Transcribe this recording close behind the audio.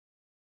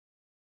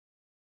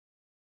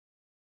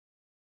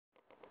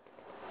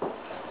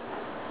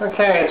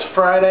Okay, it's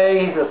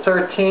Friday the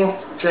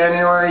 13th,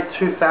 January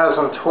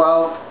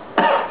 2012.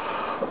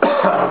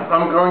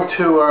 I'm going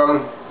to,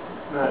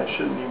 I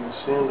shouldn't even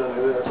stand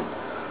under this.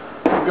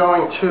 I'm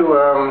going to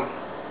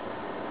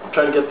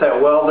try to get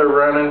that welder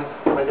running.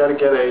 I got to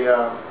get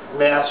a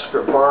mask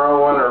or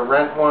borrow one or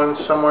rent one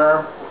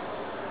somewhere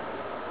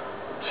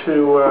to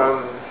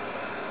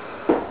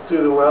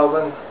do the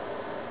welding.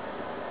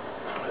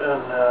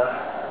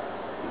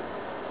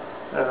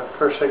 And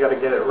first I got to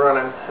get it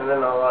running, and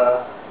then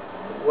I'll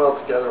weld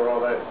together all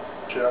that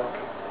junk,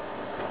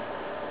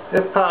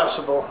 if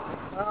possible.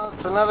 Well,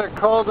 it's another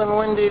cold and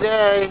windy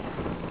day.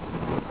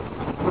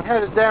 I'm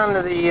headed down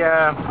to the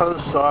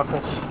post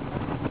office.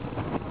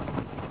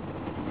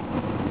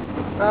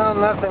 Well,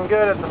 nothing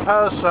good at the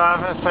post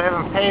office. I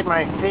haven't paid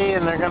my fee,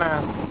 and they're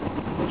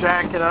gonna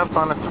jack it up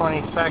on the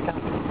 22nd.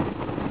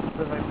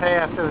 If I pay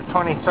after the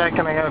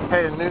 22nd, I gotta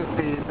pay the new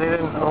fees. They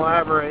didn't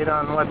elaborate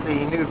on what the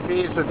new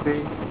fees would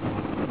be.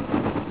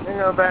 I'm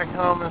gonna go back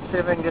home and see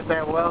if I can get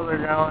that welder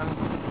going.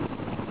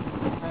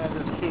 And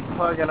just keep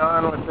plugging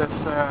on with this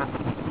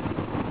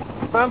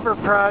bumper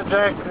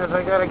project, because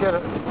I gotta get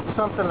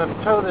something to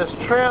tow this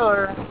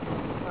trailer,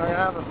 or I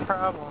have a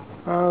problem.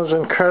 Well, as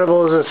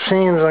incredible as it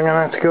seems, I'm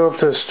gonna have to go up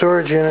to the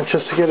storage unit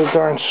just to get a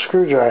darn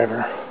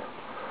screwdriver.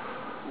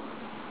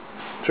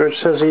 George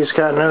says he's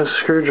got no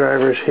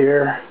screwdrivers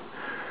here.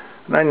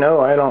 And I know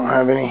I don't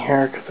have any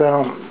here, because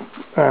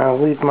I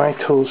don't leave my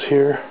tools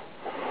here,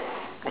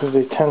 because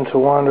they tend to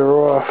wander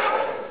off.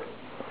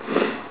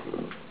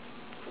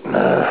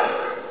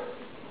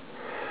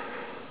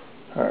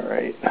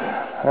 Alright,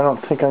 I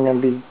don't think I'm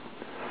going to be,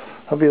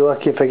 I'll be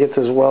lucky if I get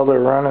this welder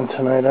running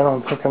tonight. I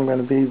don't think I'm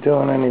going to be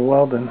doing any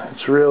welding.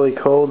 It's really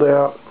cold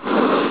out.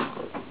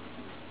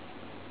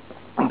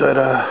 But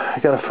I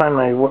got to find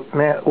my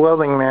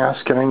welding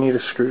mask, and I need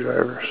a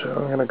screwdriver, so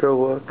I'm going to go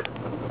look.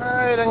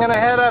 Alright, I'm going to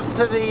head up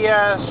to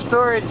the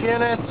storage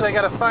units. I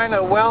got to find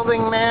a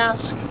welding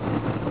mask,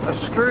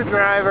 a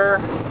screwdriver,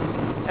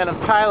 and a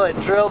pilot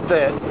drill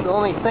bit. The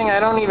only thing, I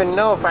don't even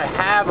know if I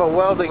have a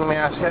welding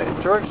mask.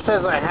 George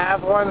says I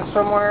have one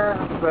somewhere,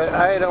 but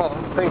I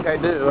don't think I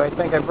do. I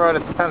think I brought it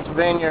to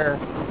Pennsylvania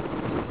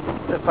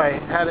if I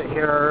had it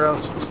here, or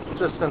else it's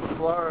just in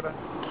Florida.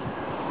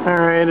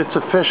 Alright, it's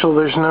official.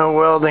 There's no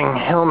welding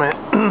helmet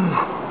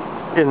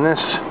in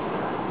this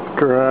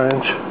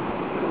garage.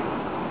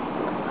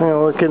 I'm going to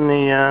look in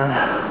the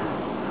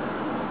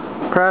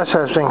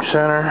processing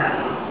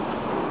center.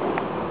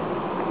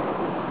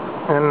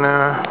 And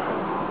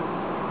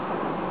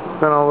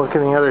then I'll look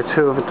in the other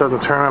two if it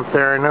doesn't turn up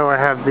there. I know I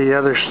have the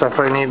other stuff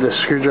I need, the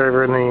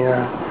screwdriver and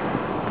the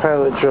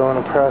pilot drill in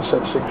the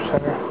processing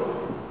center.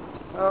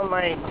 Well,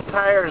 my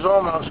tire's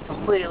almost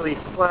completely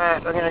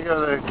flat. I'm going to go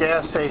to the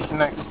gas station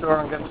next door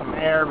and get some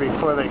air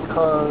before they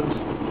close.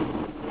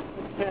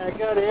 Okay, I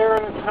got air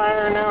in the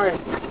tire now.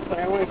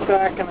 I went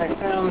back and I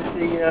found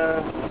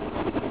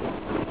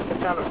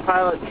a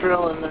pilot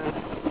drill in there.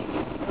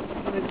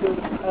 Let me do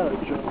the pilot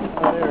drill.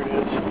 Oh, there it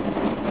is.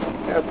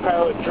 Got a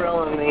pilot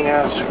drill and the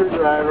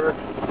screwdriver.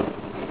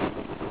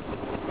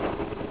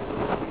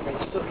 I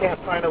still can't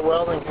find a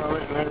welding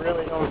helmet, and I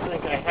really don't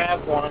think I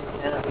have one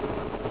here.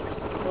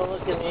 We'll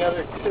look in the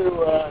other two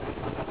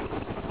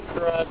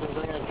garages. I'm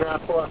going to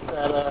drop off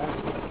that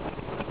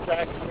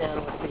jack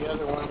stand with the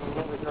other one in the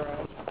other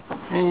garage.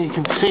 And you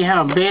can see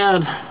how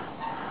bad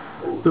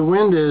the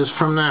wind is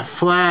from that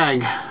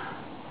flag.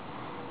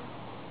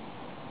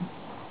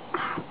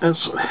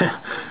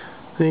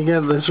 You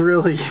got this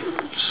really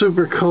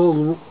super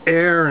cold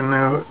air, and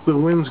the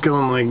wind's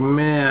going like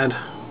mad.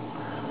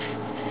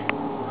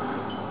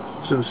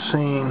 It's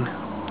insane.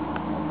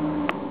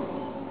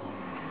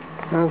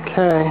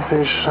 Okay,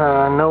 there's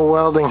no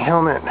welding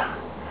helmet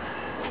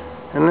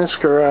in this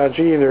garage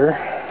either.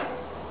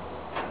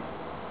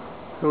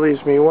 It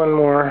leaves me one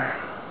more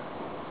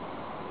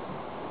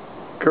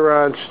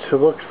garage to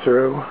look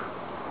through.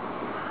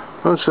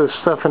 Most of the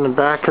stuff in the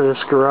back of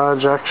this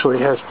garage actually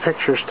has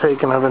pictures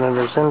taken of it and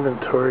is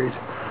inventoried.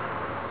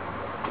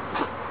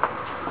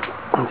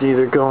 It's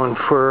either going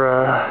for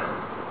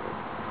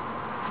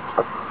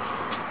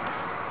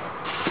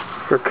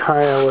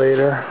Kaya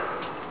later,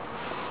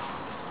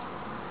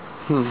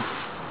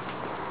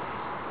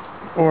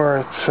 or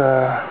it's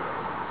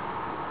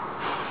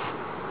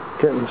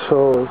getting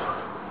sold.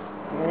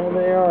 There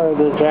they are.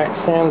 The jack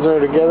stands are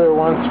together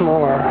once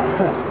more.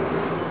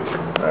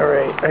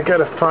 Alright, I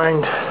gotta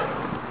find,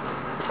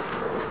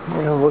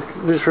 look,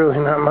 there's really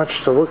not much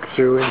to look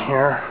through in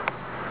here.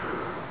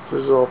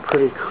 This is all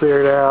pretty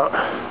cleared out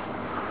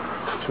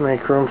to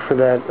make room for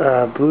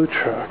that blue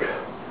truck.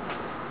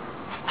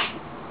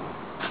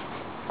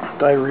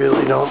 I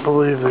really don't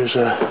believe there's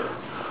a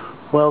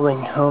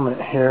welding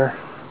helmet here.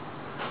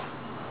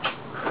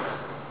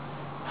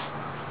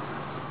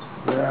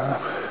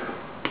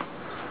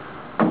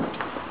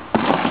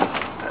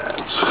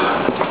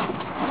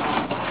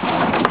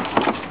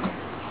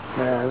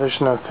 Yeah, there's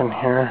nothing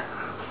here.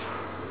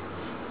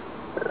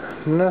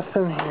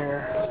 Nothing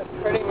here. That's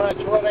pretty much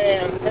what I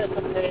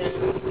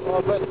anticipated.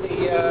 I'll put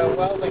the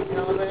welding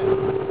helmet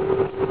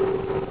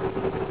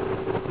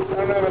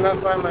don't have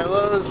enough on my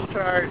Lowe's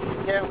chart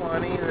to get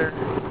one either.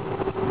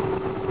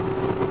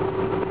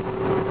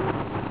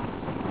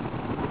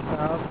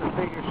 I'll have to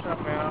figure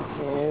something out.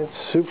 It's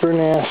super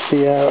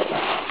nasty out.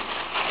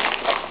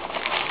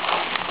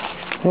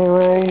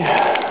 Anyway,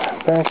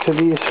 back to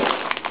these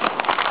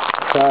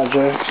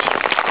projects.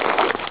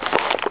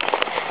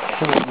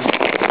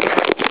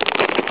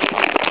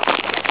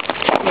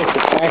 Make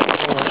the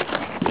packaging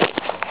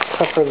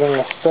tougher than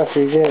the stuff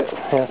you get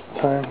half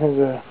the time. Here's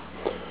a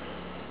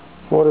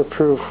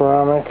waterproof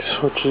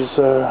Romix, which is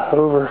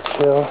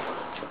overkill.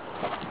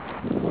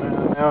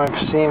 Well, now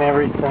I've seen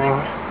everything.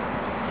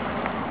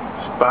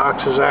 This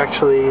box is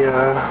actually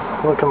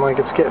looking like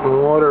it's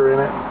getting water in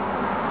it.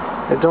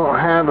 I don't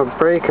have a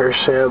breaker,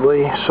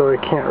 sadly, so I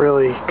can't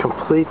really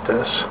complete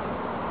this.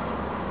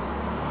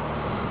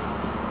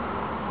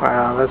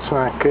 Wow, that's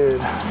not good.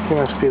 You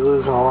must be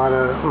losing a lot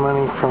of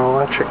money from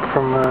electric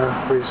from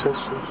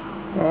resistors.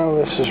 Oh,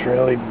 this is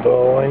really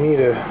dull. I need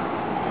a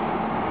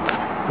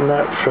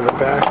nut for the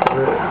back of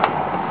it.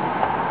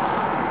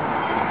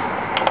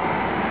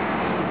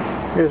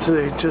 Because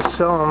they just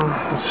sell them,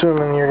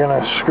 assuming you're going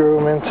to screw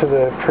them into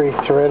the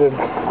pre-threaded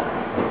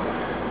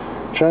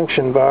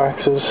junction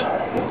boxes.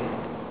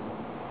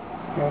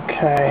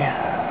 Okay,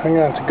 I'm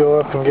going to have to go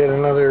up and get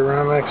another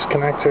Romix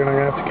connector, and I'm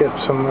going to have to get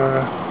some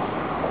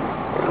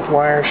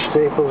wire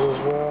staples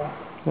as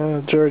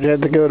well. George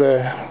had to go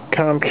to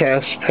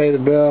Comcast to pay the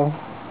bill.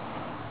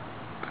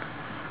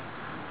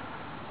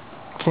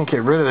 Can't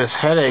get rid of this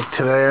headache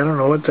today. I don't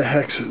know what the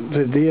heck's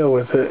the deal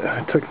with it.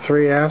 I took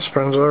 3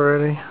 aspirins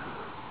already.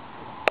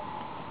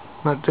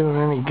 Not doing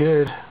any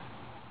good.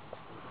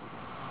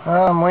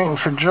 Well, I'm waiting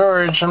for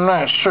George. I'm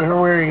not sure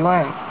where he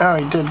went. Oh,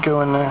 he did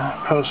go in the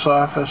post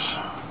office.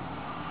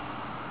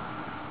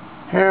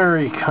 Here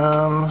he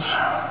comes.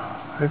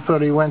 I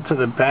thought he went to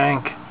the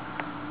bank.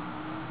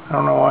 I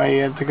don't know why he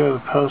had to go to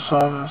the post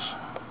office.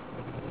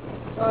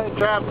 So I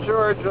dropped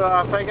George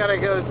off. I gotta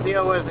go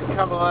deal with a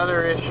couple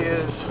other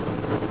issues.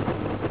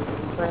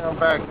 Bring him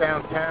back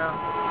downtown.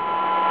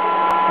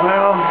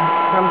 Well,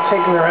 I'm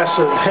taking the rest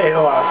of the day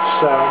off,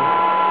 so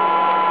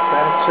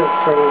that's it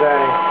for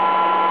today.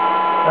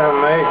 I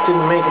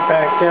didn't make it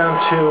back down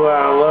to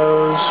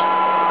Lowe's.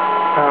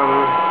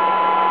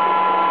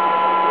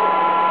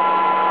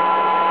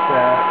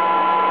 Yeah,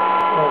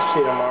 we'll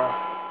see tomorrow.